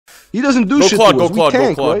He doesn't do Go shit Claude, to go us. Claude, We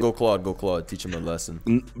tank, go Claude, right? go Claude, go Claude. Teach him a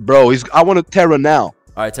lesson. Bro, I want to Terra now. All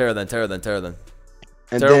right, Terra then, Terra then, Terra then.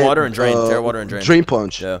 And Terra then, water and drain. Terra water and drain. Drain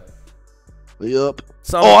punch. Yeah. Yup.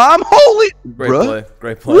 Some, Oh, I'm holy. great Bruh. play.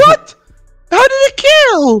 Great play. What? How did it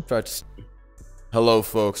kill? Try to... Hello,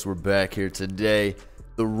 folks. We're back here today.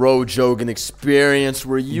 The Road Jogan experience.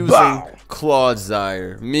 We're using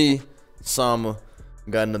Clodsire. Me, Sama,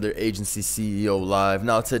 got another agency CEO live.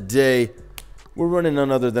 Now today, we're running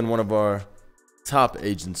none other than one of our top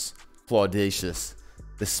agents, Claudacious,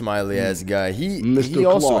 the smiley ass guy. He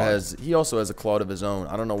also has a Claude of his own.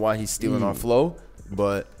 I don't know why he's stealing our flow,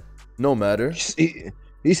 but no matter.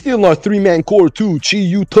 He's stealing our 3-man core too. Chi,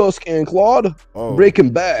 you, Tusk, and Claude. Oh,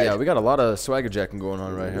 Breaking Bad. Yeah, we got a lot of swagger jacking going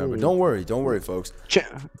on right here. But don't worry, folks.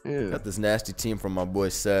 Got this nasty team from my boy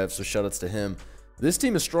Sav, so shoutouts to him. This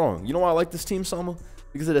team is strong. You know why I like this team, Sama?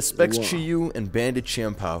 Because it expects Chi-Yu and Bandit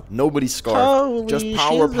Chimpao. Nobody's scarf. Just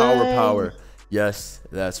power, power, power. Yes,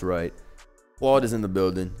 that's right. Claude is in the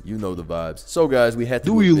building. You know the vibes. So, guys, we had to.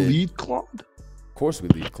 Do we lead Claude? Of course we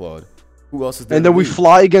lead Claude. Who else is there? And then we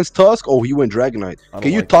fly against Tusk? Oh, he went Dragonite.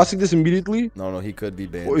 Can you toxic this immediately? No, he could be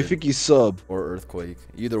Bandit. Or you think he's sub? Or Earthquake.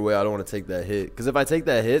 Either way, I don't want to take that hit. Because if I take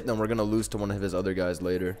that hit, then we're going to lose to one of his other guys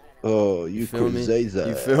later. Oh, you feel me?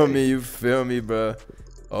 You feel me? You feel me, bro?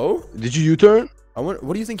 Oh? Did you U-turn?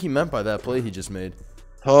 What do you think he meant by that play he just made?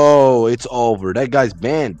 Oh, it's over. That guy's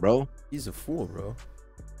banned, bro. He's a fool, bro.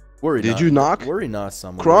 Worry Did not. you knock? Worry not,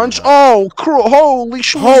 someone. Crunch? Oh, holy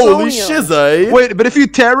shit. Holy shizzy. Wait, but if you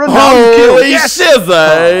Terra, now you kill. Holy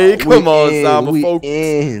shizzy. Come on, Sama, folks.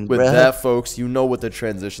 With bruh. that, folks, you know what the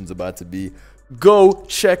transition's about to be. Go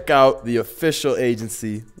check out the official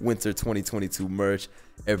agency Winter 2022 merch.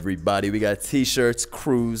 Everybody, we got t-shirts,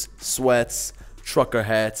 crews, sweats, trucker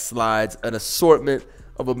hats, slides, an assortment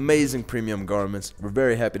of amazing premium garments. We're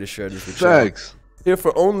very happy to share this with you. Here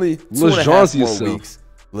for only 2.5 more weeks.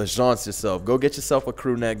 Legence yourself. Go get yourself a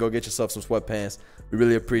crew neck. Go get yourself some sweatpants. We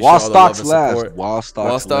really appreciate all the love and support. While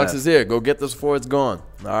stocks is here. Go get this before it's gone.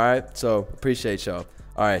 All right. So appreciate y'all.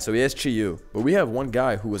 All right. So he has Chi-Yu, but we have one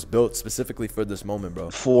guy who was built specifically for this moment, bro.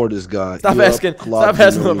 For this guy. Stop asking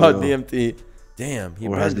about DMT. Damn. He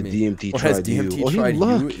has the DMT tried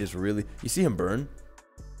you is really. You see him burn?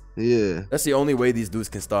 Yeah. That's the only way these dudes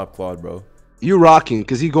can stop Claude, bro. You rocking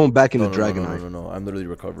because he's going back into Dragonite. No. I'm literally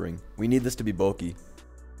recovering. We need this to be bulky.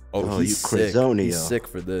 Oh, he's sick. He's sick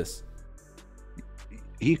for this.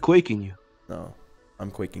 He quaking you. No,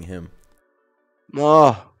 I'm quaking him.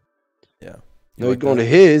 No. Yeah. No, he's going to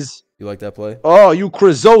his. You like that play? Oh, you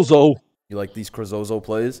Crizozo. You like these Crizozo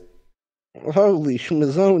plays? Holy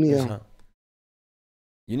Schmizonia.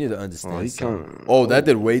 You need to understand. Oh, that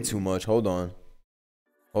did way too much. Hold on.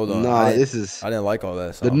 Nah, I didn't like all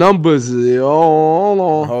that. The numbers.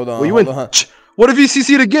 Oh, hold on. Hold on. What if he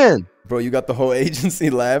CC'd again? Bro, you got the whole agency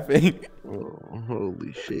laughing. Oh,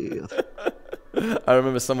 holy shit. I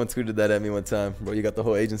remember someone tweeted that at me one time. Bro, you got the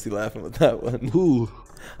whole agency laughing with that one. Who?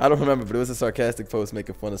 I don't remember, but it was a sarcastic post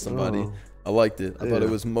making fun of somebody. I liked it. I thought it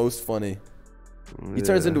was most funny. He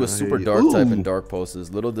turns into a super dark type in dark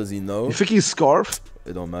pulses. Little does he know. You think he's Scarf?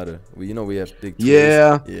 It don't matter. You know we have big tools.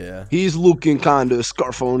 Yeah. He's looking kind of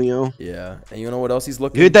Scarfonio. Yeah. And you know what else he's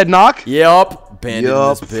looking? You hit that knock? Yup. Bandit in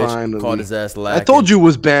this bitch. Finally. Caught his ass lacking. I told you it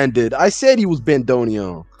was Bandit. I said he was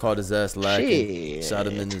Bandonio. Caught his ass lacking. Shot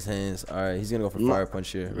him in his hands. All right. He's going to go for fire punch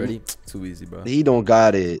here. Ready? Too easy, bro. He don't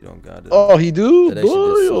got it. He don't got it. Oh, he do? That actually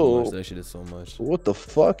did so much. That actually did so much. What the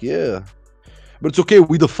fuck? Yeah. But it's okay.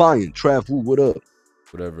 We defiant. Trav, what up?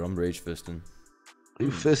 Whatever, I'm rage fisting. You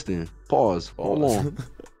fisting? Pause. Hold on.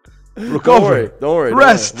 Recover. Don't worry.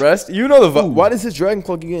 Rest. You know the vibe. Why does his Dragon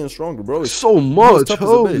Claw keep getting stronger, bro? It's so much.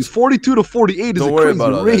 Holy, 42 to 48 is a crazy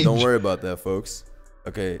range. Don't worry about that, folks.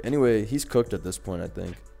 Okay. Anyway, he's cooked at this point, I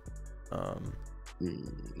think.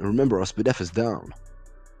 Remember, our SPDF is down.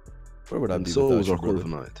 Where would I be? So is our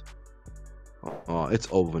Corviknight. Oh, it's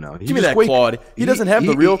over now. Give me that Claude. He doesn't have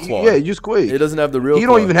the real Claude. Yeah, he just quake. He doesn't have the real Claude. He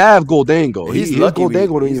don't even have Goldango. He's lucky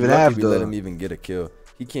Goldango don't even have the... let him even get a kill.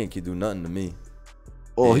 He can't do nothing to me.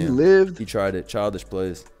 Oh, he lived? He tried it. Childish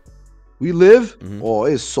plays. We live? Oh,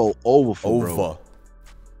 it's so over for bro.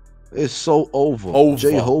 It's so over.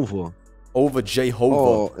 Jehovah. Over Jehovah.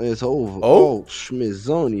 Oh, it's over. Oh,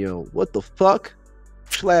 Schmizonio. What the fuck?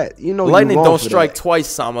 Schlat, you know Lightning don't strike twice,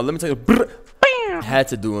 Sama. Let me tell you. Had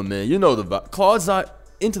to do it, man. You know the vibe. Clodsire,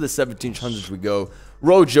 into the 1700s we go.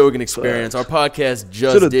 Road Jogan experience. Our podcast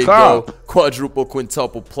just did go quadruple,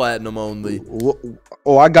 quintuple, platinum only.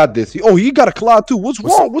 Oh, I got this. Oh, you got a Cloud too. What's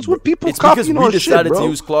wrong? What's with people copying our shit, bro? It's because we decided to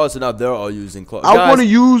use Claws, so now they're all using Claws. I want to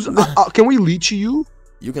use. Can we leech you?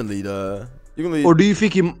 You can lead. Or do you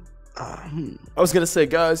think he? I was gonna say,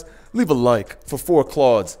 guys, leave a like for 4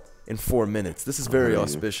 Clods in 4 minutes. This is very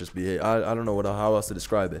auspicious behavior. I don't know how else to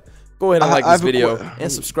describe it. Go ahead and like this video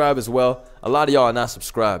and subscribe as well. A lot of y'all are not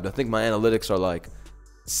subscribed. I think my analytics are like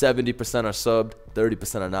 70% are subbed,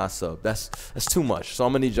 30% are not subbed. That's too much. So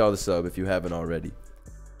I'm gonna need y'all to sub if you haven't already.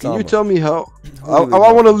 Can you tell me how? I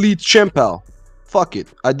want to lead Chempal. Fuck it,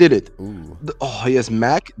 I did it. Ooh. Oh, he has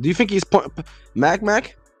Mac. Do you think he's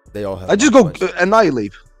Mac? They all have. I just go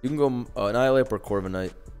Annihilate. You can go Annihilate or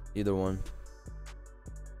Corviknight, either one.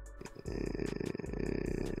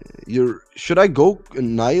 Should I go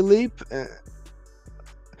Annihilate?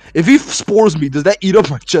 If he spores me, does that eat up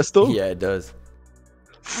my Chesto? Yeah, it does.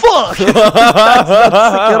 Fuck! That's not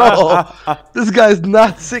sick at all. This guy's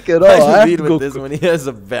not sick at all. I lead with this one. He has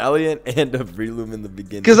a Valiant and a Breloom in the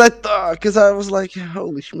beginning. Because I was like,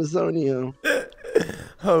 holy schmazonio.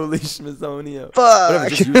 Holy schmazonio.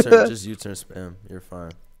 Fuck. Whatever, just U-turn spam. You're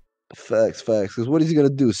fine. Facts. Because what is he gonna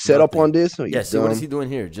do? Set up on this? Yeah. See, what is he doing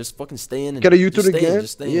here? Just fucking stay in. And get a U-turn again?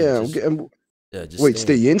 Just stay in. Yeah. Wait,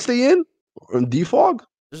 stay in? Or defog?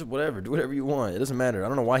 Just whatever. Do whatever you want. It doesn't matter. I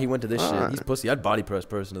don't know why he went to this shit. He's pussy. I'd body press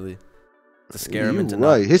personally to scare him into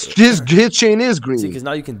right. His chain is green. See, because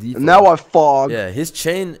now you can defog. Now I fog. Yeah, his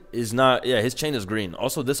chain is not. Yeah, his chain is green.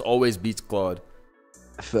 Also, this always beats Claude.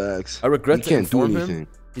 Facts. I regret to inform him.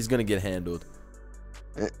 He's gonna get handled.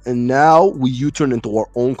 And now we U-turn into our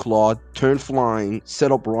own Claude, turn flying,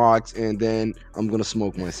 set up rocks, and then I'm gonna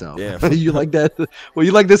smoke myself. Yeah. You like that? Well,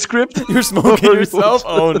 you like the script? You're smoking yourself?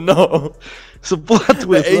 Oh no. So plot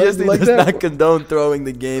twist. The agency does not condone throwing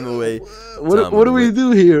the game away. What do we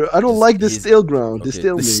do here? I don't like this stale ground. This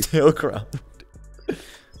stalemate. Stale ground.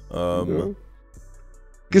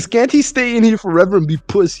 Because can't he stay in here forever and be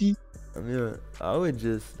pussy? I mean, I would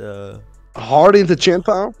just hard into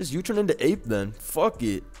Chempal? Just U-turn into Ape then. Fuck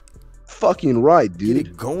it. Fucking right, dude. Get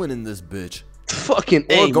it going in this bitch. Fucking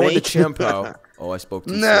A, or going to Chempal. Oh, I spoke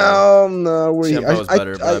too soon. No. Champal's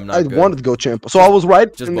better, but I'm not good. I wanted to go Chempal. So I was right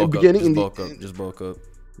in the beginning. Just bulk up.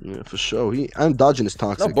 Yeah, for sure. I'm dodging his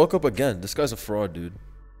Toxic. No, bulk up again. This guy's a fraud, dude.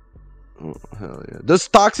 Oh, hell yeah. Does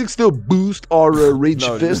Toxic still boost our Rage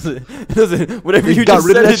Fist? It doesn't. Whatever you just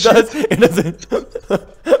said it does. It doesn't.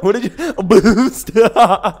 What did you... Boost.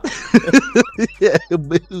 Yeah,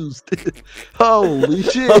 boost. Holy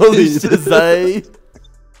shit. Holy shit.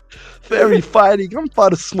 Very fighting. I'm about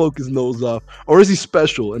to smoke his nose off. Or is he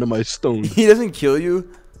special and am I stoned? He doesn't kill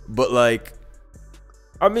you, but like...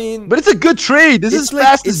 I mean, but it's a good trade. This is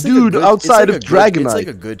fastest dude outside of Dragonite. It's like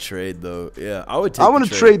a good trade, though. Yeah, I would take. I want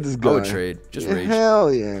to trade this guy. I would trade. Just rage.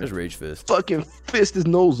 Hell yeah. Just Rage Fist. Fucking fist his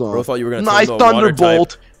nose off. Bro, thought you were gonna nice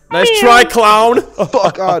Thunderbolt. Nice try, clown.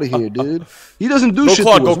 Fuck out of here, dude. He doesn't do shit.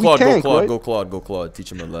 Go Claude.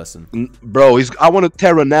 Teach him a lesson. Bro, I want to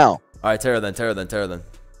Terra now. All right, Terra then. Terra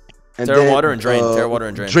water and drain. Terra water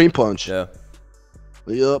and drain. Drain punch. Yeah.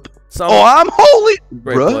 Yup. Oh, I'm holy.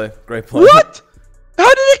 Great play. What? How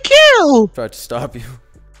did it kill? Tried to stop you.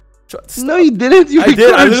 No, you didn't. I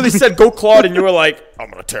did. I literally said go Claude, and you were like, I'm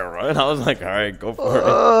gonna Terra, and I was like, all right, go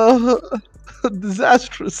for it.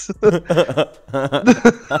 Disastrous.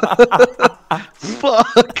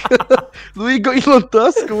 Fuck. Do we go Elon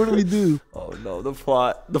Tusk, or what do we do? Oh no, the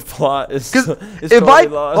plot is if I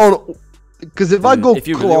lost. Oh, because if I go if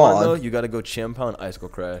you Claude, really want though, you gotta go Chempal and Ice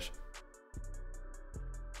Crash.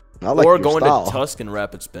 Like or going to Tusk and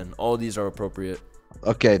Rapid Spin. All these are appropriate.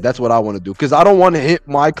 Okay, that's what I want to do. Because I don't want to hit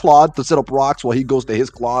my Claude to set up rocks while he goes to his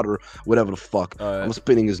Claude or whatever the fuck. Right. I'm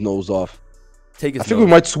spinning his nose off. I think we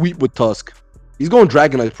might sweep with Tusk. He's going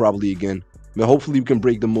Dragonite probably again. But hopefully we can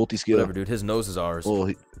break the multi-skill. Whatever, dude. His nose is ours.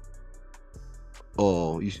 Ooh.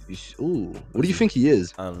 What do you think he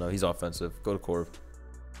is? I don't know. He's offensive. Go to Corv.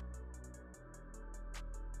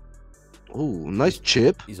 Oh, nice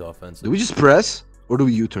chip. He's offensive. Do we just press? Or do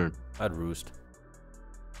we U-turn? I'd roost.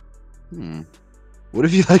 What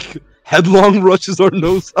if he like headlong rushes our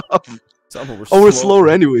nose off? We're slower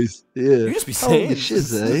anyways. Yeah. You just be saying shit,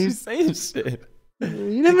 shit.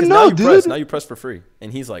 You never know, dude. Now you press for free.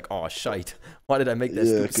 And he's like, oh, shite. Why did I make that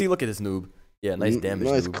stupid? See, look at this noob. Yeah, nice damage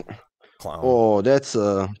noob. Clown. Oh, that's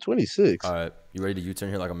 26. All right. You ready to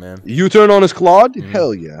U-turn here like a man? U-turn on his Claude?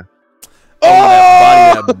 Hell yeah.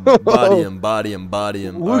 Body him.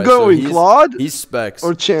 We're going Claude? He's specs.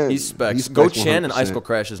 Or Chan? He's specs. Go Chan and Ice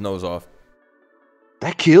Crash his nose off.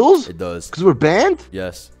 That kills? It does. Because we're banned?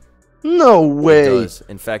 Yes. No way. It does.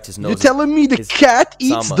 In fact, his nose. You're telling me the cat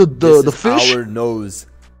eats the fish? Our nose.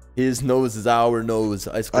 His nose is our nose.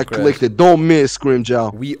 Ice I clicked it. Don't miss,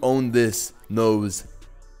 Scrimjow. We own this nose.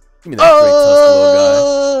 Give me that great tusk,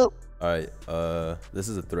 little guy. All right. This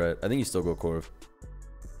is a threat. I think you still go Corv.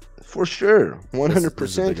 For sure. This is a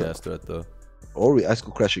big 100%. ass threat though. Or we Ice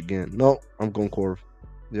Cold Crash again. No, I'm going Corv.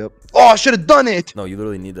 Yep. Oh, I should have done it. No, you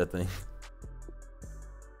literally need that thing.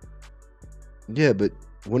 Yeah, but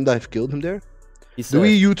wouldn't I have killed him there? He said, Do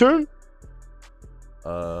we U-turn?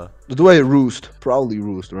 Do I roost? Probably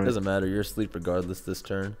roost, right? Doesn't matter. You're asleep regardless this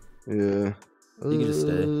turn. Yeah. You can just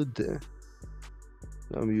stay.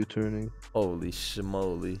 I'm U-turning. Holy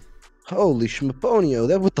shmoly. Holy schmaponio.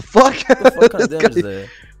 That what the fuck? What the fuck kind of This damage is guy- that?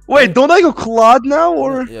 Wait, don't I go Claude now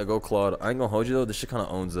or? Yeah, go Claude. I ain't gonna hold you though. This shit kind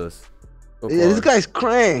of owns us. Go Yeah, this Claude. guy's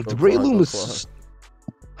cranked. Go Ray Claude, go Loomis.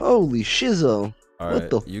 Holy shizzo. All What right,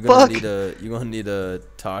 the you're fuck? gonna need a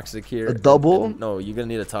toxic here. A double? No, you're gonna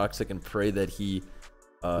need a toxic and pray that he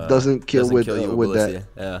Doesn't kill with you with that. BLISSEY.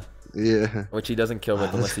 Yeah, Yeah. which he doesn't kill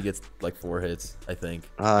with unless he gets like 4 hits. I think.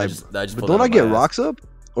 I just but pulled don't that I out get my ass. rocks up?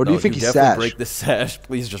 Or do No, you think he's definitely sash? break this sash?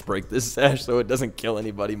 Please just break this sash so it doesn't kill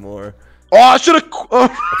anybody more. Oh, I should have.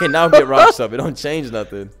 Okay, now get rocks up. It don't change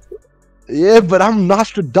nothing. Yeah, but I'm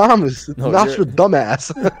Nostradamus. No,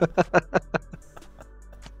 Nostradamus.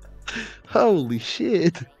 Holy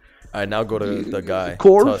shit. All right, now go to the guy.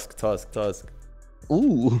 Corv? Tusk.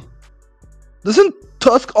 Ooh. Doesn't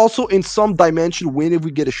Tusk also in some dimension win if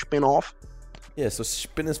we get a spin off? Yeah, so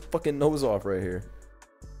spin his fucking nose off right here.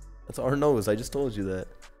 That's our nose. I just told you that.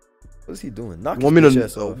 What is he doing? Knock Want his me bitch to-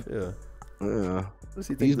 ass off. Yeah. Yeah. What does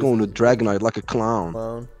he think He's this going to is? Dragonite like a clown.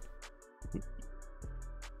 Clown.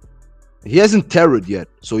 He hasn't terrored yet,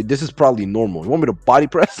 so this is probably normal. You want me to body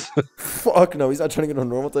press? Fuck no, he's not trying to get a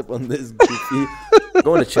normal type on this goofy.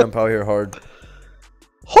 Going to Chimp out here hard.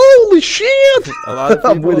 Holy shit! A lot of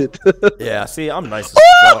I'm people. with it. Yeah, see, I'm nice as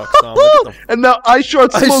fuck. So I'm like, get the And now I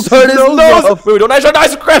short I smoked shot his his nose nose. off. Wait, don't I shot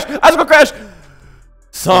ice crash? Ice crash.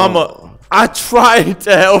 Sama, I tried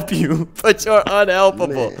to help you, but you're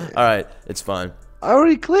unhelpable. Man. All right, it's fine. I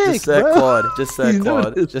already clicked, Just sack bro. Claude. Just sack He's doing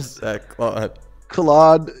Claude. this. Just sack Claude.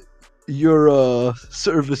 Claude, your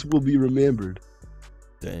service will be remembered.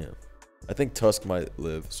 Damn. I think Tusk might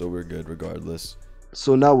live, so we're good regardless.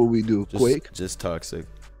 So now what we do? Just, Quake? Just toxic.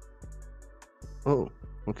 Oh,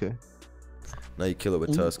 okay. Now you kill it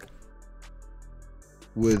with Tusk.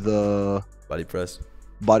 With Body press.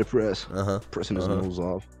 body press, Uh-huh. pressing his nose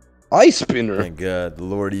off. Ice spinner. Thank God. The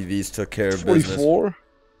Lord EVs took care of business. 44.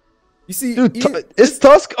 You see, Dude, is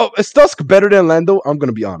Tusk? Oh, is Tusk better than Lando? I'm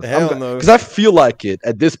gonna be honest. Hell no. Because I feel like it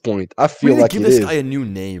at this point. I we feel need like to give it this is. guy a new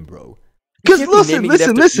name, bro. Because You can't be naming it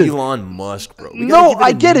after listen. Elon Musk, bro. We gotta No, give it I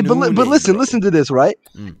a get it, but new but name, listen, bro. listen to this, right?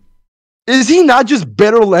 Mm. Is he not just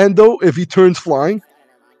better Lando if he turns flying?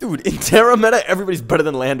 Dude, in Terra meta, everybody's better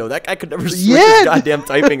than Lando. That guy could never switch Yeah. his goddamn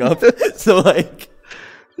typing up. So like,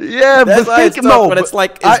 Yeah, that's but why it's think tough. no. But it's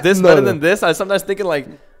like, is I- this no, better no. than this? I sometimes thinking like,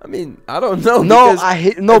 I mean, I don't know. No, because I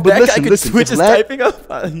hate no. if But that guy listen, could listen. switch if his Lan- typing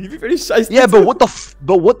up, he'd be pretty shiesty. yeah, but too.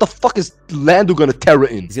 what the fuck is Lando gonna Terra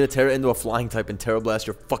in? He's gonna Terra into a flying type and Terra blast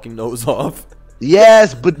your fucking nose off.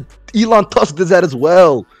 Yes, but Elon Tusk does that as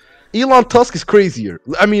well. Elon Tusk is crazier.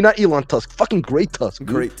 I mean, not Elon Tusk. Fucking Great Tusk. Dude.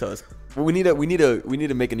 Great Tusk. But we need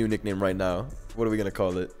to make a new nickname right now. What are we gonna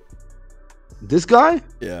call it? This guy.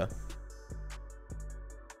 Yeah.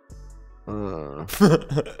 Uh,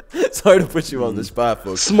 Sorry to put you on the spot,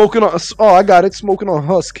 folks. smoking on. Oh, I got it. Smoking on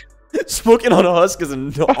Husk. Smoking on a Husk is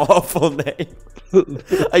an awful name.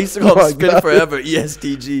 I used to call No, it I Spin got Forever,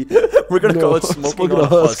 ESTG. We're gonna No, call it Smoking on on a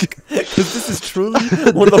Husk. Because this is truly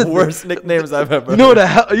one of the worst nicknames I've ever You know heard.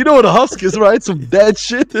 what you know what a Husk is, right? Some dad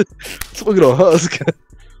shit. Smoking on Husk.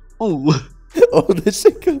 Ooh, Oh, this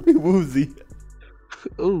shit got me woozy.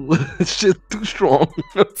 ooh, this shit too strong.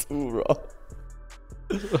 Too raw.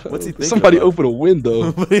 What's he thinking Somebody about? open a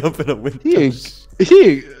window. Somebody open a window. He ain't.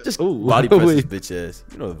 Just ooh, body press his wait. bitch ass.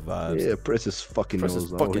 You know the vibes. Yeah, press his fucking Press nose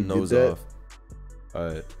his off. fucking He did nose that. off.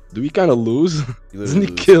 Alright. Do we kind of lose? You Doesn't literally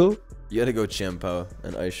he lose. kill? You gotta go Champow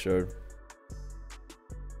and Ice Shard.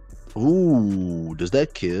 Ooh, does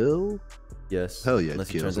that kill? Yes. Hell yeah, Unless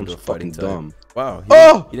it he turns kills. I'm into a fighting fucking type. dumb. Wow.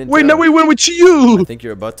 Oh, he didn't wait, tell. now we went with you. I think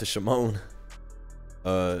you're about to Shimon.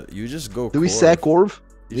 You just go. Do we Corv. sack Corv?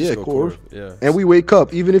 You just Yeah, go Corv. Yeah. And we wake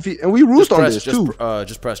up, even if he and we roost on this too.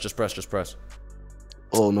 Just press.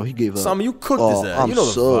 Oh no, he gave up. Sam, you cooked Oh, his ass. I'm You know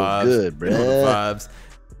the so vibes. good, You know the bruh. vibes.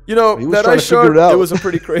 You know He was that trying Ice to figure Shard. it out. It was a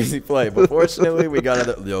pretty crazy play, but fortunately we got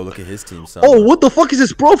it. Yo, look at his team. Sam. Oh, what the fuck is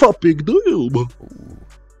his profile pic, dude?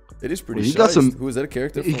 It is pretty. He got shy. some- Who is that? A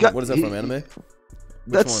character? he From, got- what is that he- from anime?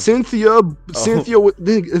 That's one? Cynthia. Cynthia with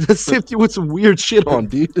that's Cynthia with some weird shit on,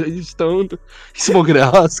 dude. Are you stoned? He's smoking a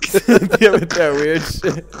husk. Yeah, with that weird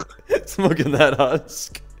shit. Smoking that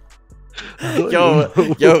husk. Yo,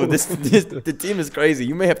 the team is crazy.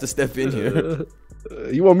 You may have to step in here.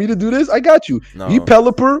 You want me to do this? I got you. No. You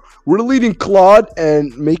Pelipper. We're leading Claude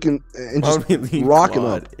and making and just rocking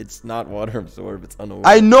Claude? up. It's not water absorb. It's unaware.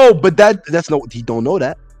 I know, but that's not. He don't know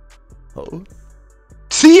that. Oh.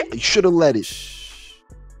 See, you should have let it. Shh.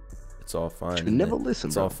 It's all fine. You never listen.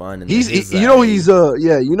 It's bro. all fine. He's you know he's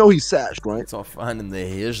yeah, you know he's sashed, right? It's all fine in the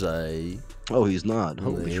his eye. Oh, he's not.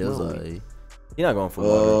 Holy shit. He's not going for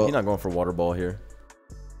water. He's not going for water ball here.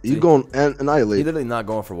 You going annihilate? He's literally not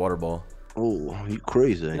going for water ball. Oh, you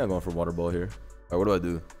crazy. He's not going for water ball here. All right, what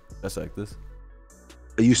do? I sack this.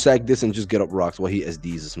 You sack this and just get up rocks while he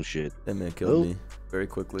SDs or some shit. That man killed me very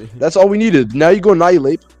quickly. That's all we needed. Now you go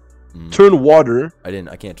annihilate. Turn water. I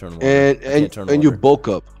can't turn water. And you bulk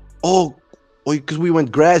up. Oh, because we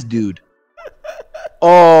went grass, dude.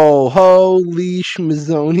 Oh, holy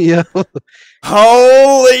schmizonia.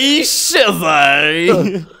 Holy shit.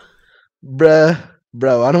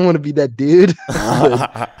 Bro, I don't want to be that dude.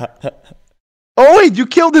 Oh wait, you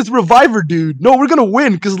killed this reviver dude. No, we're gonna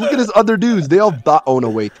win because look at his other dudes. They all died. Oh no,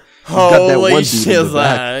 wait. Holy shit!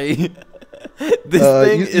 This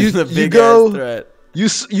thing is a big ass threat. I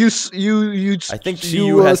think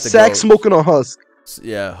Chi-Yu has to sack go. smoking a husk.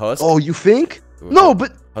 Yeah, husk. Oh, you think? No,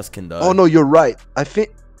 but husk can die. Oh no, you're right. I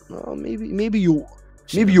think. Oh, maybe you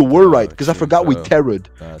were right because I forgot we terrored.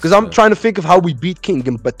 Because I'm trying to think of how we beat King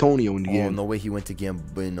Gambatonio in the game. Oh no way, he went to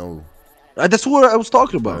Gambino. That's what I was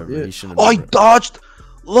talking about. Yeah. Oh, I never... dodged.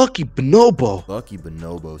 Lucky Bonobo. Lucky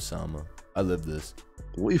Bonobo, Sama. I lived this.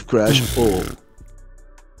 We've crashed. Oh.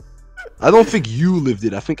 I don't think you lived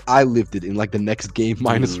it. I think I lived it in like the next game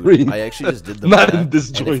 -3. I actually just did the Not math, in this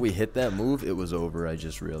and joint. if we hit that move, it was over. I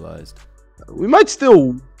just realized. We might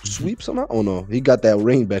still sweep somehow. Oh no, he got that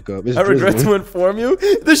rain back up. It's I regret drizzling. to inform you,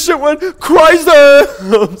 this shit went crazy.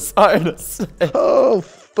 I'm sorry to say. Oh,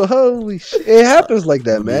 holy shit! It happens like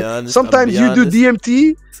that, man. Sometimes you do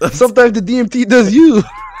DMT. Sometimes the DMT does you.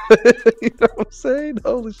 You know what I'm saying?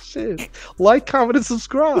 Holy shit! Like, comment, and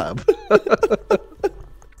subscribe.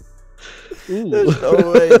 There's no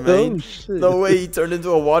way, man. Oh, no way he turned into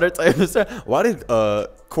a water type. Why did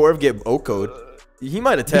Corv get OCO'd? He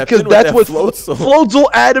might have tapped because in that's with what that Floatzel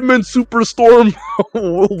Adamant Superstorm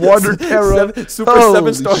Water Terror Super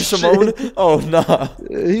 7-star Shimon. Oh nah,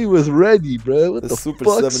 he was ready, bro. What the Super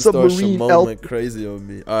fuck? 7-star Shimon Shimon went crazy on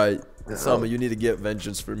me. All right, Sama, you need to get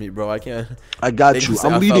vengeance for me, bro. I can't. I got you.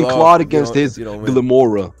 I'm leading Claude against his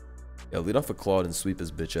Glamora. Yeah, lead off for Claude and sweep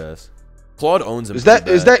his bitch ass. Claude owns him. Is that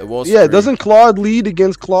yeah? Doesn't Claude lead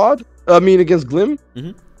against Claude? I mean against Glim?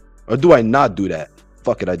 Or do I not do that?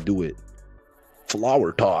 Fuck it, I do it.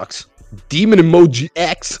 Flower talks. Demon emoji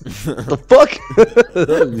X. The fuck?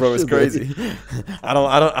 Bro, it's crazy. I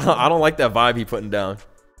don't like that vibe he putting down.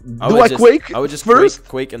 I quake? I would just first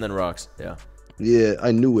quake and then rocks. Yeah. Yeah,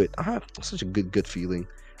 I knew it. I have such a good feeling.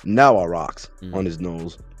 Now I rocks on his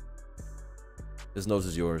nose. His nose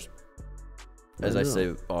is yours. As I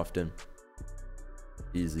say often.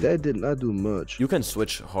 Easy. That did not do much. You can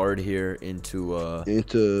switch hard here into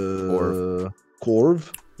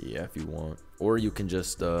Corv. Yeah, if you want. Or you can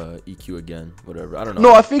just EQ again, whatever. I don't know.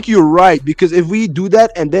 No, I think you're right because if we do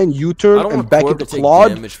that and then U-turn and back into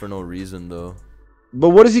Claude, damage for no reason though. But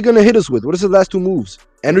what is he gonna hit us with? What is his last two moves?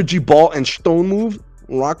 Energy ball and stone move,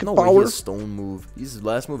 rocket power. Stone move. He's his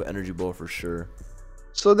last move, energy ball for sure.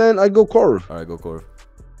 So then I go Corv. All right, go Corv.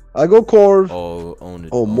 I go Corv. Oh, own it.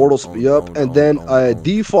 Oh, mortal speed up, and then I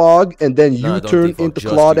defog, and then U-turn into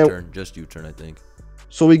Claude. Just U-turn, I think.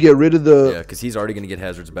 So we get rid of the. Yeah, because he's already gonna get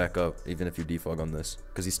hazards back up, even if you defog on this,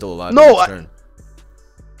 because he's still alive. No,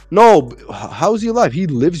 no. How is he alive? He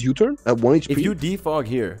lives U-turn at 1 HP. If you defog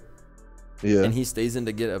here, yeah, and he stays in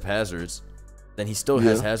to get up hazards, then he still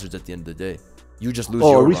has hazards at the end of the day. You just lose.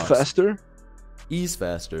 Oh, your are we rocks. faster? He's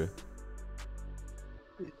faster.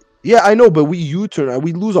 Yeah, I know, but we U-turn,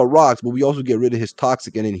 we lose our rocks, but we also get rid of his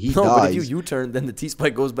toxic, and then he dies. But if you U-turn, then the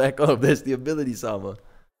T-spike goes back up. That's the ability, Sama.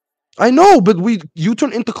 I know, but we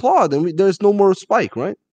U-turn into Claude, and there's no more spike,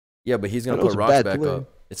 right? Yeah, but he's gonna put rocks back up.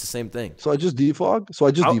 It's the same thing. So I just defog.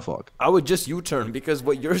 Defog. I would just U-turn because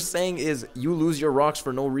what you're saying is you lose your rocks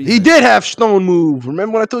for no reason. He did have stone move.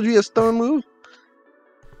 Remember when I told you he had stone move?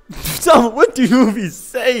 Sama, what do you be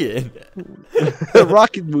saying?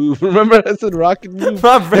 Rocket move. Remember I said rocket move?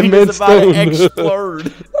 My brain is about to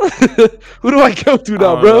explode. Who do I go to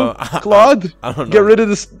now, bro? Claude? I don't know. Get rid of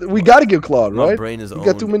this. We got to get Claude, right? My brain is We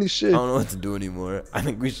got too many shit. I don't know what to do anymore. I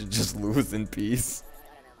think we should just lose in peace.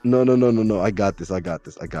 No. I got this. My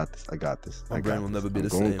brain will never be the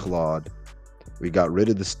going same. Claude. We got rid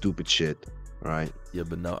of the stupid shit. All right. Yeah,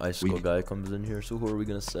 but now Ice Skull guy comes in here, so who are we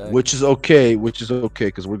gonna sack? Which is okay,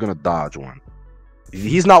 because we're gonna dodge one.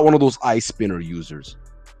 He's not one of those ice spinner users.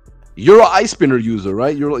 You're an ice spinner user,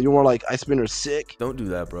 right? You're more like ice spinner sick. Don't do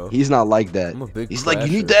that, bro. He's not like that. I'm a big He's crasher. like,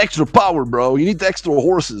 you need the extra power, bro. You need the extra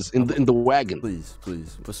horses in the wagon. Please,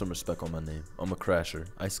 please, put some respect on my name. I'm a crasher,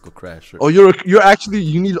 icicle crasher. Oh, you're actually,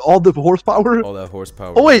 you need all the horsepower. All that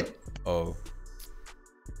horsepower. Oh wait. Oh.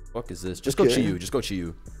 Fuck is this? Just go Chiyu. Just go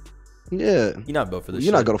Chiyu. Yeah. You're not built for this.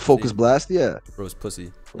 You're not gonna focus blast, yeah. Bro's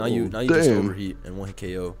pussy. Now you just overheat and one hit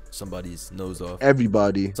KO somebody's nose off.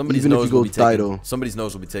 Everybody. Somebody's Even nose if you will go be taken. Dido. Somebody's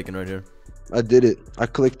nose will be taken right here. I did it. I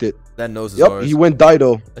clicked it. That nose is Yep, ours. he went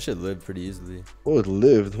Dido. That should live pretty easily. Oh, it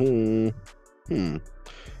lived.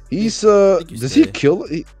 He's does he kill?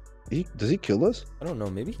 Does he kill us? I don't know.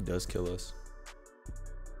 Maybe he does kill us.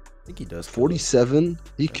 I think he does. 47.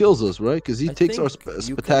 He kills us, right? Because he takes our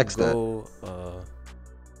attack stat.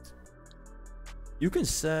 You can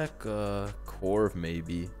sack Corv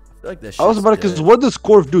maybe. I feel like that. I was about to, because what does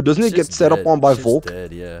Corv do? Doesn't it get set up on by Volk?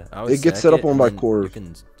 Dead, yeah. It gets set up on by Corv. You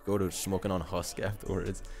can go to smoking on Husk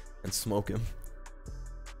afterwards and smoke him.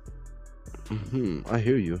 I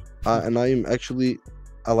hear you. And I am actually,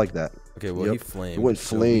 I like that. Okay, well he flamed. He went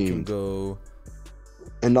flame. You can go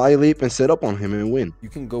annihilate and set up on him and win. You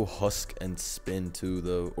can go Husk and spin too,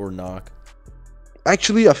 though, or knock.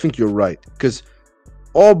 Actually, I think you're right. Because,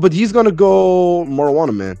 oh, but he's gonna go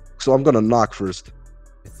Marijuana Man. So I'm gonna knock first.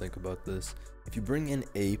 Think about this. If you bring in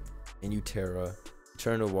Ape and you Terra,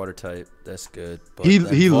 turn to a water type, that's good. But he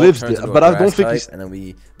lives it, but I don't think he's. And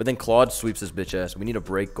then but then Claude sweeps his bitch ass. We need to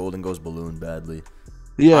break Golden Go's balloon badly.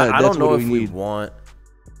 Yeah, I don't know if we want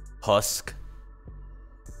Husk.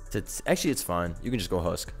 Actually, it's fine. You can just go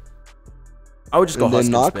Husk. I would just go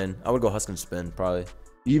Husk and spin. I would go Husk and spin probably.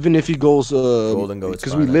 Even if he goes Golden Go,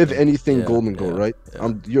 because we live anything Golden Go, right?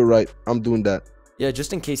 Yeah. You're right. I'm doing that. Yeah,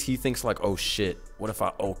 just in case he thinks like, oh shit, what if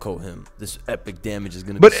I Oko him? This epic damage is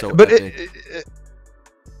gonna be so epic.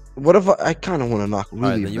 What if I kind of want to knock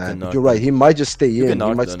really bad? Knock you're right. He might just stay in.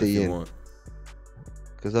 He might stay in.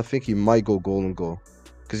 Because I think he might go Golden Go.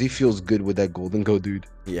 Because he feels good with that Golden Go, dude.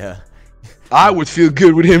 Yeah. I would feel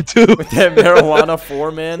good with him too. With that Marijuana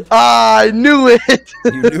 4, man. I knew it.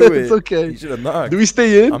 You knew it. It's okay. You should have knocked. Do we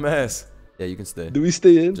stay in? I'm ass. Yeah, you can stay. Do we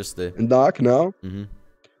stay in? Just stay. And knock now? Mm-hmm.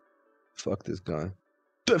 Fuck this guy.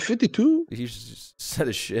 52? He just said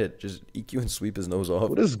his shit. Just EQ and sweep his nose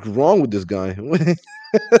off. What is wrong with this guy?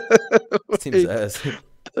 Team's ass.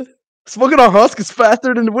 Smoking on Husk is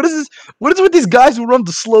faster than what is this? What is with these guys who run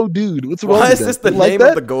the slow dude? What's wrong? Why is this the name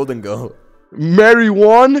of the Golden Go?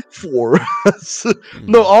 Marijuana 4.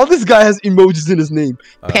 No, all this guy has emojis in his name.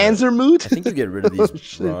 Panzer mood. I think you get rid of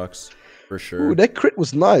these rocks for sure. Ooh, that crit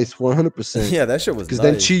was nice, 100%. Yeah, that shit was nice. Because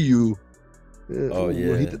then Chiyu. Yeah, oh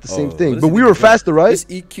yeah, he did the same thing. But we were faster, right? It's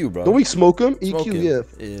EQ, bro. Don't we smoke him? EQ, yeah.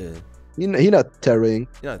 Yeah. He not terroring.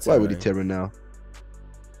 Why would he terror now?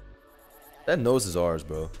 That nose is ours,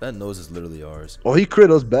 bro. That nose is literally ours. Oh, he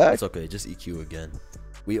crit us back. It's okay. Just EQ again.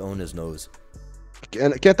 We own his nose.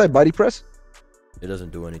 Can't I body press? It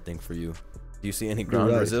doesn't do anything for you. Do you see any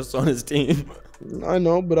ground resist on his team? I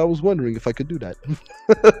know, but I was wondering if I could do that.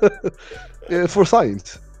 Yeah, for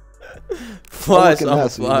science. Fly,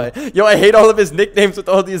 fly. Yo, I hate all of his nicknames with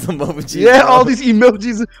all these emojis. Yeah, all these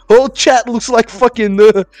emojis. Whole chat looks like fucking.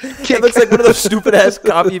 It looks like one of those stupid ass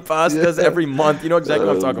copy pastas every month. You know exactly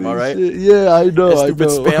what I'm talking about, right? Shit. Yeah, I know. That stupid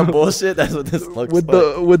spam bullshit. That's what this looks like.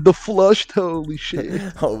 With the flushed. Holy shit.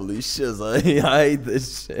 Holy shit! I hate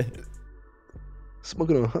this shit.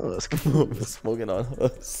 Smoking on Husk. Smoking on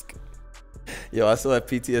Husk. Yo, I still have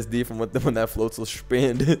PTSD from when that floatzel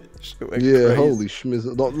spinned. Yeah, crazy. Holy schmiz.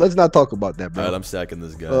 Let's not talk about that, bro. Alright, I'm sacking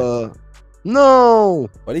this guy. No.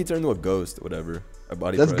 Why did he turn into a ghost? Whatever.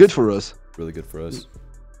 That's good for us. Really good for us.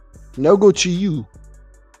 Now go Chiyu.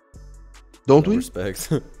 Don't we?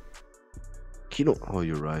 Respect. Kino. Oh,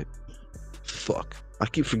 you're right. Fuck. I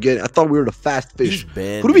keep forgetting. I thought we were the fast fish.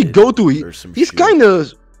 Who do we go to? He's kind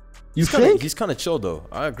of. You think? He's kind of chill though.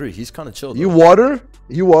 I agree. He's kind of chill. Though. You water?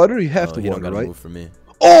 You water? You have to he water, don't right? Move for me.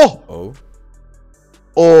 Oh! Oh!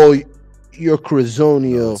 Oh! You're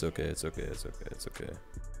Crizonio. No, it's okay. It's okay. It's okay. It's okay.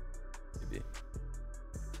 Maybe.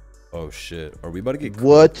 Oh shit! Are we about to get?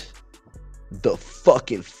 What? The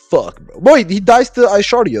fucking fuck, bro! Boy, he dies to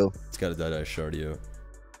Ishardio. He's gotta die to Ishardio.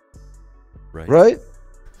 Right. Right?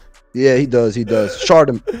 Yeah, he does. He does. Shard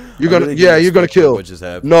him. You're gonna. Really yeah, you're gonna kill. What just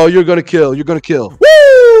happened? No, you're gonna kill. You're gonna kill.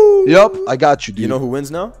 Woo! Yep, I got you, dude. You know who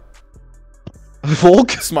wins now?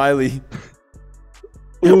 Volk? Smiley.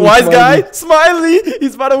 Ooh, Wise guy, Smiley.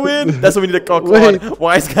 He's about to win. That's what we need to call Claude.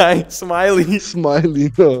 Wise guy, Smiley.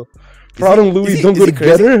 Smiley, no. Proud and Louis don't go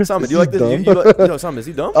together. Sam, do you like this? Yo, Sam, is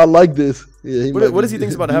he dumb? I like this. Yeah. What does he think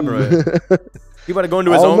is about to happen right here? He about to go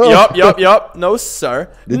into his own. Yup. No, sir.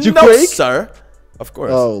 Did you no, quake? Sir. Of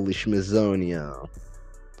course. Holy Schmizonia.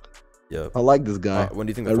 Yep. I like this guy. When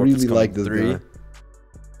do you think I the fourth really is coming? like this 3, guy.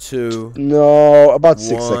 2. No, about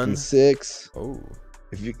 6 1. seconds. 6. Oh,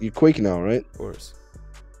 If you quake now, right? of course.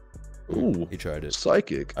 Ooh, He tried it.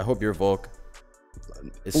 psychic. I hope your Volk.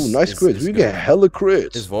 Ooh, nice crits. We get hella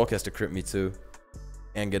crits. His Volk has to crit me too,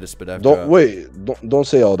 and get a spit after. Don't wait. Don't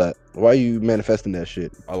say all that. Why are you manifesting that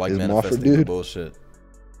shit? I like His manifesting Moffer, dude. bullshit.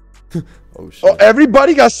 Oh shit. Oh,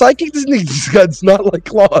 everybody got psychic. This guy's not like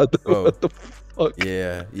Claude. Oh. What the fuck?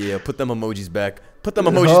 Yeah. Put them emojis back. Put them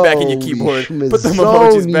emojis back in your keyboard. Holy Put them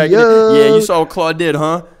emojis back. Schmizonia. Yeah, you saw what Claude did,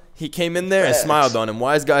 huh? He came in there and smiled on him.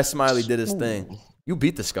 Wise guy Smiley did his thing. You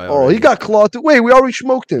beat this guy already. Oh, he got Claude too. Wait, we already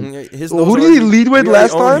smoked him. His Who did he lead with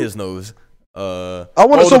last time? His nose. I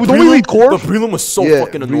want to. So don't we lead The Corv? prelim was so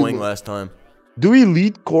fucking annoying last time. Do we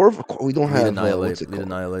lead Corv? We don't have. Annihilate. What's it Lead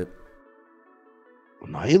called? Annihilate.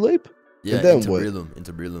 Annihilate? Yeah, And then into what? Breloom.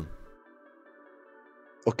 Into Breloom.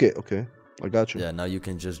 Okay. I got you. Yeah, now you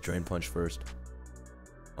can just drain punch first.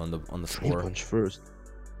 On the Drain score. punch first.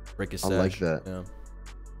 Break his I sash. like that. Yeah.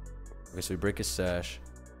 Okay, so we break his sash.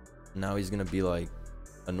 Now he's gonna be like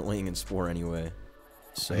annoying in Spore anyway.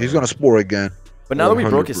 So He's gonna spore again. But now that we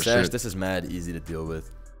broke his 100%. sash, this is mad easy to deal with.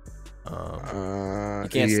 You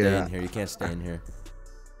can't stay in here. You can't stay in here.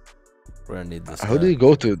 We're gonna need this. How guy. did he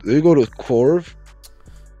go to? Did he go to Corv?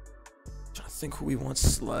 I'm trying to think who we once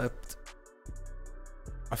slept.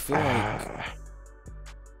 I feel like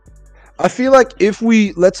I feel like if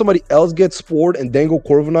we let somebody else get spored and then go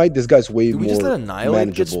Corviknight, this guy's way did we more just let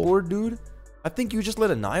Annihilate get manageable. spored, dude? I think you just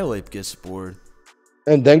let Annihilate get spored.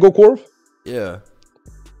 And then go Corv? Yeah.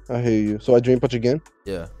 I hear you. So I drain punch again?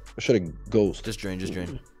 Yeah. Or should I ghost? Just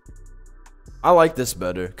drain. I like this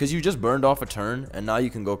better because you just burned off a turn and now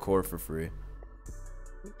you can go core for free.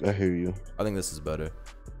 I hear you. I think this is better.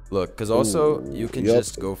 Look, because also you can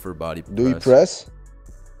just go for body press. Do we press?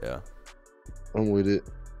 Yeah. I'm with it.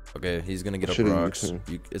 Okay, he's gonna get up Should've rocks.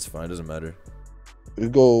 It's fine, doesn't matter. We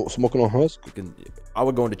go smoking on Husk. I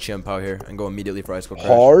would go into Chimp out here and go immediately for Ice Cold Crash.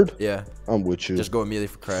 Hard? Yeah. I'm with you. Just go immediately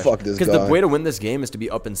for Crash. Fuck this guy. Because the way to win this game is to be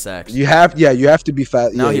up in sacks. You have to be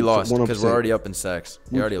fast. Now yeah, he lost because 100%. we're already up in sacks.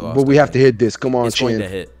 He already lost. But we have to hit this. Come on, He's going to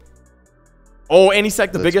Champ. hit. Oh, and he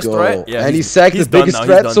sacked the biggest threat? Yeah, and he sacked the biggest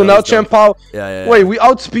threat. So now Champ Yeah. Wait, we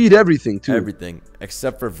outspeed everything too. Everything.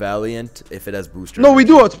 Except for Valiant if it has booster. No, we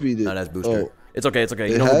do outspeed it. Not as booster. Oh. It's okay.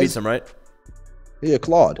 You It know who has? beats him, right? Yeah,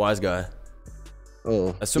 Claude. Wise guy.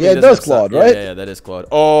 Oh. Assuming Yeah, he it doesn't does have Claude, sack. right? Yeah, that is Claude.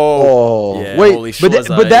 Oh. Yeah, wait, holy but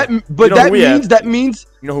Clodsire. that You know that means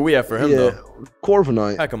You know who we have for him, though?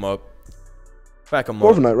 Corviknight. Pack him up.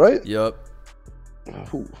 Corviknight, right? Yep.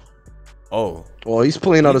 Ooh. Oh. Well, he's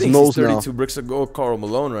playing out his He's nose now. 32 bricks of gold, Carl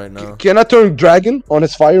Malone right now. Can I turn Dragon on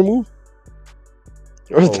his fire move?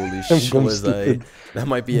 Holy I'm shit, going was I? stupid. That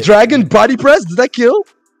might be it. Dragon body press? Does that kill?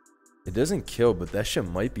 It doesn't kill, but that shit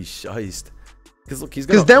might be shiced. Because look, he's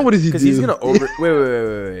gonna. Because then what does he do? Because he's gonna over.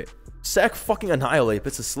 Wait. Sack fucking Annihilate.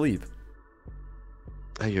 It's asleep.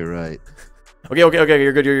 Oh, you're right. Okay.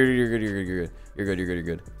 You're good. You're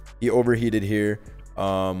good. He overheated here.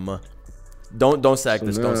 Don't sack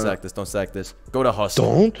this. Don't sack this. Go to Husk.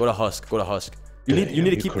 Don't? Go to Husk. You need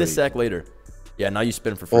to keep this sack later. Yeah, now you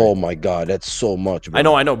spin for free. Oh my god, that's so much, bro.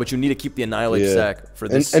 I know, but you need to keep the Annihilate sack for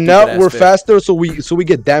this. And now we're faster, so we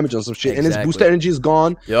get damage on some shit, and his booster energy is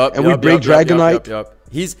gone. And we break Dragonite. Yup.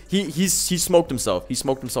 He smoked himself. He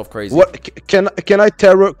smoked himself crazy. What can I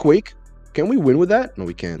Terra Quake? Can we win with that? No,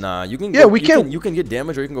 we can't. Nah, you can. Yeah, we can. You can get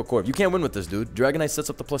damage or you can go core. You can't win with this, dude. Dragonite sets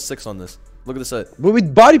up the +6 on this. Look at this set. But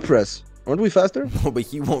with body press, aren't we faster? No, but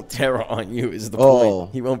he won't Terra on you. Is the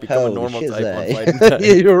point? He won't become a normal type on fighting type.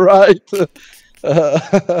 Yeah, you're right.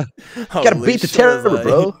 Gotta beat the Terra,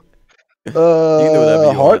 bro. You can do whatever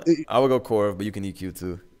you hard. want. I would go core, but you can EQ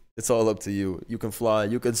too. It's all up to you. You can fly.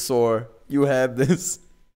 You can soar. You have this.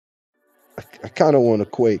 I kind of want to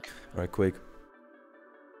Quake. All right, Quake.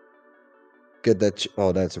 Get that.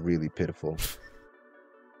 Oh, that's really pitiful.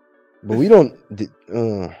 But we don't.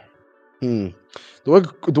 Do I go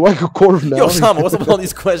Corv now? Yo, Sama, what's up with all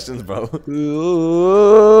these questions, bro?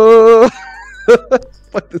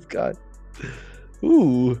 Fuck this guy.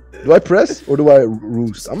 Ooh. Do I press or do I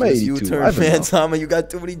roost? I'm at 82. U-turn, man, Sama. You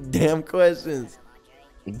got too many damn questions.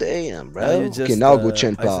 Damn, bro. Okay, now I'll go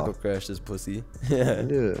Chen Pao. Icicle crash this pussy.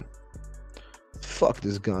 Yeah. Fuck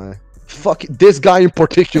this guy. Fuck this guy in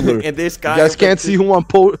particular. And this guy. You guys can't see who I'm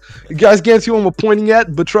pointing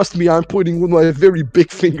at, but trust me, I'm pointing with my very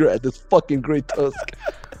big finger at this fucking great tusk.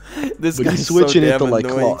 This but guy's he's switching so damn into like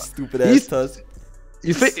annoying, claw. stupid ass tusk.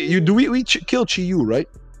 You think we kill Chiyu, right?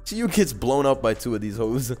 Chiyu gets blown up by 2 of these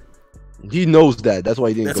hoes. He knows that. That's why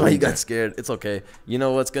he didn't. That's go why he in there. got scared. It's okay. You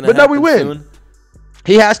know what's gonna But happen now we win. soon?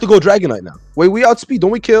 He has to go Dragonite now. Wait, we outspeed.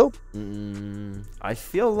 Don't we kill? I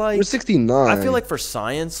feel like we're 69. I feel like for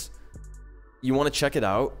science, you want to check it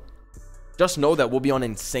out. Just know that we'll be on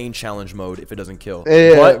insane challenge mode if it doesn't kill.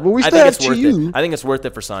 Yeah, but we still have worth you. it. I think it's worth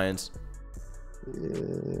it for science.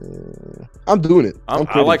 Yeah. I'm doing it. I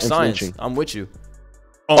like science. Flinching. I'm with you.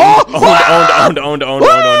 Owned. All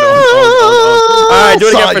right, do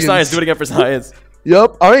it again for science. Do it again for science.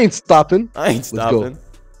 Yep, I ain't stopping. Man,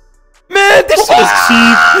 this shit is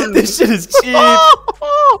cheap. This shit is cheap.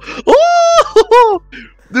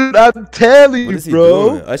 Dude, I'm telling you,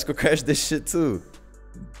 bro. I just go crash this shit too.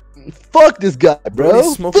 Fuck this guy,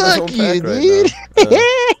 bro. Fuck you, dude.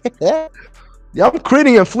 Yeah, I'm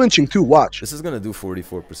critting and flinching too. Watch. This is gonna do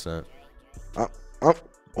 44%.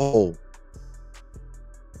 Oh.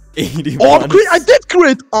 81. Oh, I did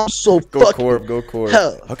crit. I'm so fucking. Go Corv.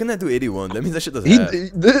 How can that do 81? That means that shit doesn't have.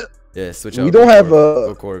 Yeah, switch out. We don't have a.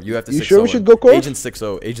 Go Corv. You have to. You sure we should go Corv? Agent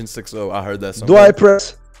 60. Agent 60. I heard that. Do I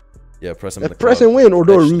press? Yeah, press him. Press and win or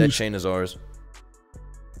do a ruse. That chain is ours.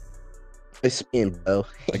 I spin, bro.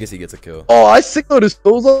 I guess he gets a kill. Oh, I signaled his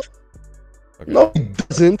toes off. Okay. No, he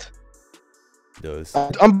doesn't. He does.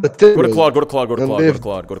 I'm go to Claude. Go to Claude. Go to Claude. Go to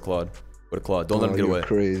Claude. Go to Claude. Go to Claude. Don't let him get away.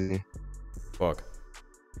 Crazy. Fuck.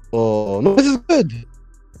 Oh no, this is good.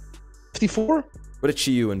 54. Go to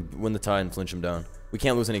Chiyu and win the tie and flinch him down. We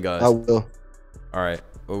can't lose any guys. I will. All right,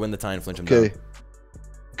 we'll win the tie and flinch him down.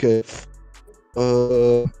 Okay.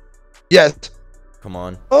 Yes. Come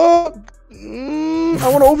on. I want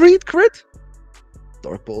to overheat crit.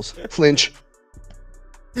 Dark Pulse. Flinch.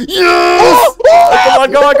 Yes! Oh,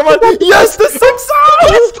 come on. Yes, the 6-0!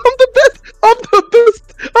 Yes, I'm the best.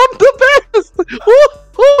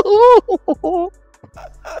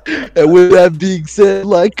 And with that being said,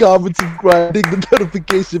 like, comment, subscribe, dig the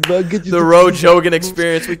notification bell, get you the Road Jogan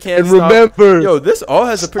experience. We can't and stop. Remember, yo, this all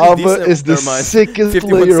has a pretty decent. Is the sickest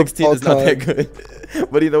player of all is not that good.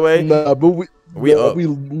 But either way, nah, but we up.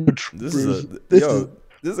 This is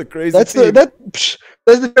a crazy. That's team. That's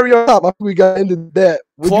the cherry on top. After we got into that,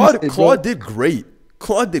 Claude did great.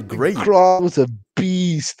 Claude was a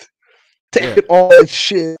beast. Taking all that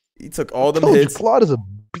shit. He took all them hits. Claude is a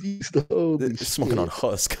beast. Holy smoking on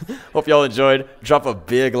husk. Hope y'all enjoyed. Drop a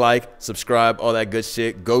big like, subscribe, all that good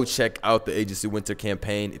shit. Go check out the Agency Winter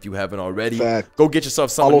campaign if you haven't already. Go get yourself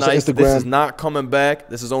something nice. This is not coming back.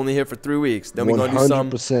 This is only here for 3 weeks. Then we're gonna do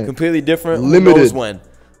something completely different. Limited. Who knows when?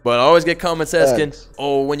 But I always get comments asking,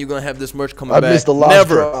 "Oh, when you gonna have this merch coming back?" Missed the last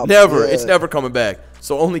drop. Never. Yeah. It's never coming back.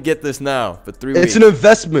 So only get this now for 3 weeks. It's an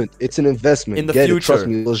investment. It's an investment in the future. Trust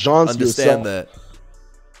me. Understand that.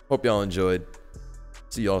 Hope y'all enjoyed.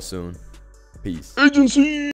 See y'all soon. Peace. Agency.